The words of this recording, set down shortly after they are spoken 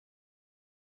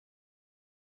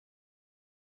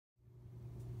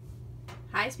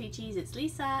Hi Speechies, it's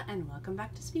Lisa and welcome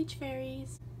back to Speech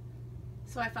Fairies.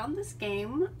 So I found this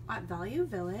game at Value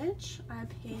Village. I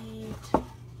paid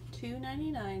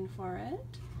 $2.99 for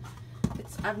it.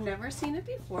 I've never seen it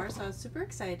before, so I was super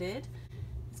excited.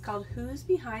 It's called Who's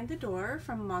Behind the Door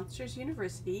from Monsters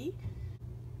University.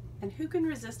 And who can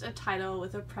resist a title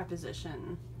with a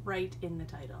preposition right in the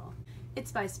title?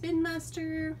 It's by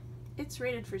Spinmaster. It's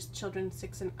rated for children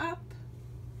 6 and up.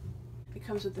 It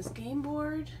comes with this game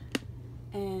board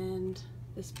and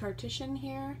this partition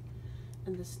here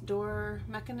and this door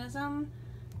mechanism,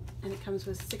 and it comes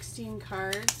with 16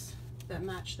 cards that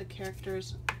match the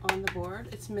characters on the board.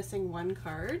 It's missing one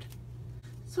card,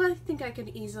 so I think I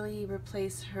could easily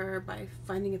replace her by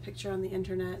finding a picture on the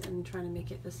internet and trying to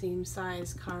make it the same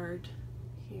size card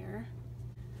here.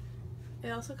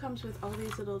 It also comes with all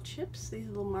these little chips, these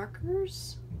little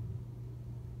markers,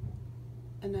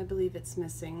 and I believe it's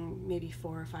missing maybe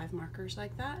 4 or 5 markers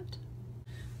like that.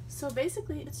 So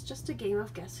basically it's just a game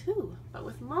of Guess Who, but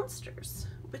with monsters.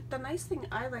 But the nice thing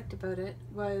I liked about it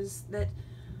was that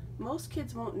most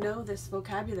kids won't know this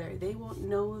vocabulary. They won't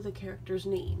know the characters'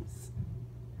 names.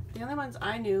 The only ones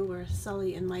I knew were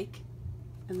Sully and Mike,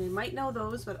 and they might know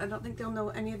those, but I don't think they'll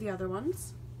know any of the other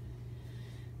ones.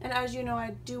 And as you know,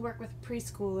 I do work with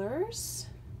preschoolers,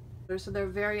 so they're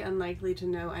very unlikely to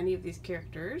know any of these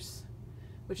characters,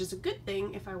 which is a good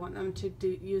thing if I want them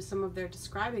to use some of their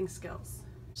describing skills.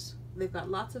 They've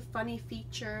got lots of funny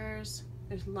features.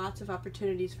 There's lots of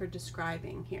opportunities for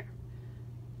describing here.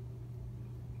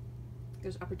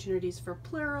 There's opportunities for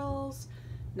plurals,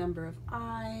 number of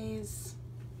eyes,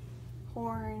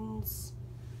 horns,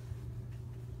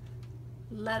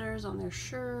 letters on their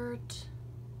shirt,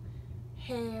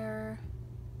 hair,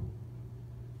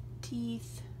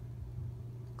 teeth,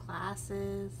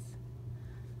 glasses.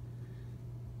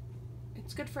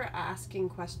 It's good for asking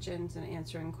questions and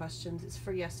answering questions. It's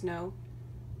for yes, no,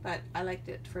 but I liked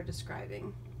it for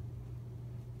describing.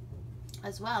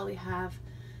 As well, we have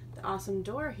the awesome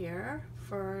door here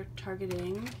for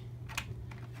targeting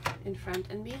in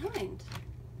front and behind.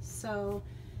 So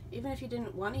even if you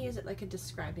didn't want to use it like a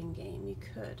describing game, you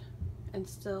could, and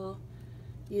still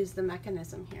use the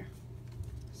mechanism here.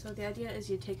 So the idea is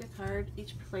you take a card,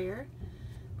 each player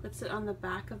puts it on the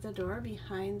back of the door,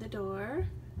 behind the door,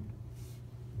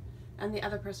 and the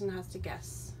other person has to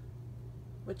guess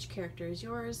which character is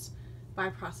yours by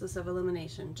process of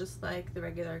elimination, just like the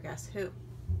regular Guess Who.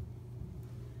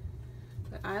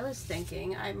 But I was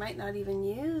thinking I might not even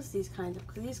use these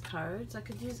cards. I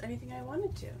could use anything I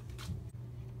wanted to.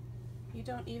 You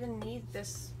don't even need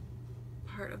this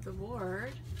part of the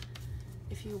board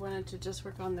if you wanted to just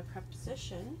work on the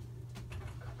preposition.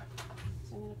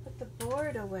 So I'm going to put the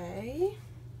board away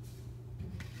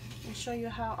and show you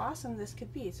how awesome this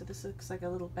could be. So this looks like a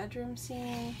little bedroom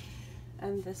scene,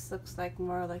 and this looks like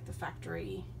more like the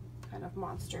factory kind of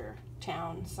monster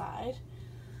town side.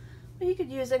 But you could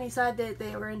use any side that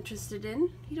they were interested in.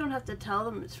 You don't have to tell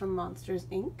them it's from Monsters,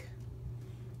 Inc.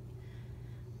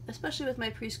 Especially with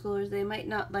my preschoolers, they might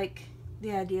not like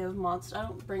the idea of monsters. I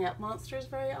don't bring up monsters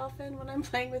very often when I'm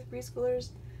playing with preschoolers,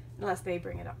 unless they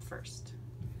bring it up first.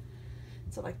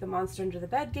 So like the monster under the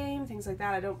bed game, things like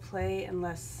that, I don't play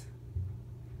unless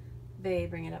they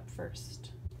bring it up first.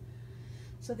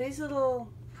 So these little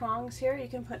prongs here, you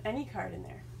can put any card in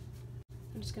there.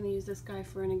 I'm just going to use this guy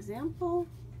for an example.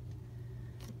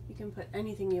 You can put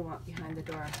anything you want behind the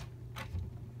door.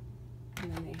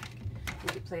 And then you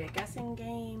could play a guessing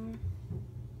game.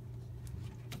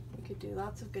 You could do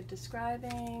lots of good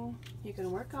describing. You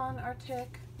can work on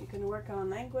artic. You can work on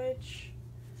language.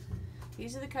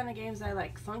 These are the kind of games I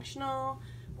like: functional,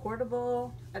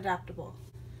 portable, adaptable.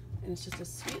 And it's just a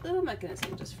sweet little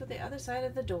mechanism just for the other side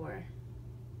of the door.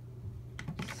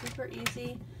 Super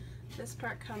easy. This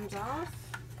part comes off.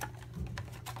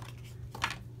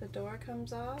 The door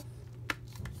comes off.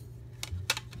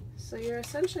 So you're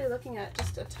essentially looking at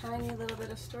just a tiny little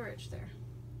bit of storage there.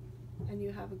 And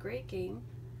you have a great game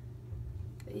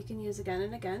that you can use again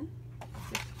and again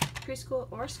with preschool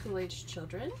or school-aged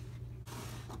children.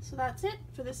 So that's it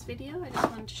for this video. I just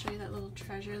wanted to show you that little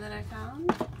treasure that I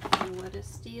found. And what a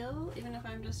steal. Even if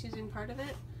I'm just using part of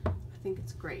it, I think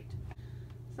it's great.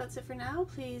 So that's it for now.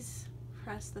 Please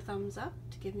press the thumbs up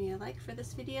to give me a like for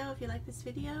this video if you like this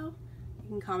video. You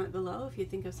can comment below if you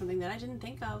think of something that I didn't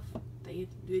think of that you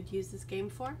would use this game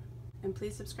for. And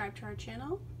please subscribe to our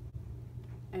channel.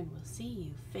 And we'll see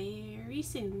you very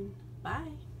soon.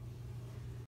 Bye.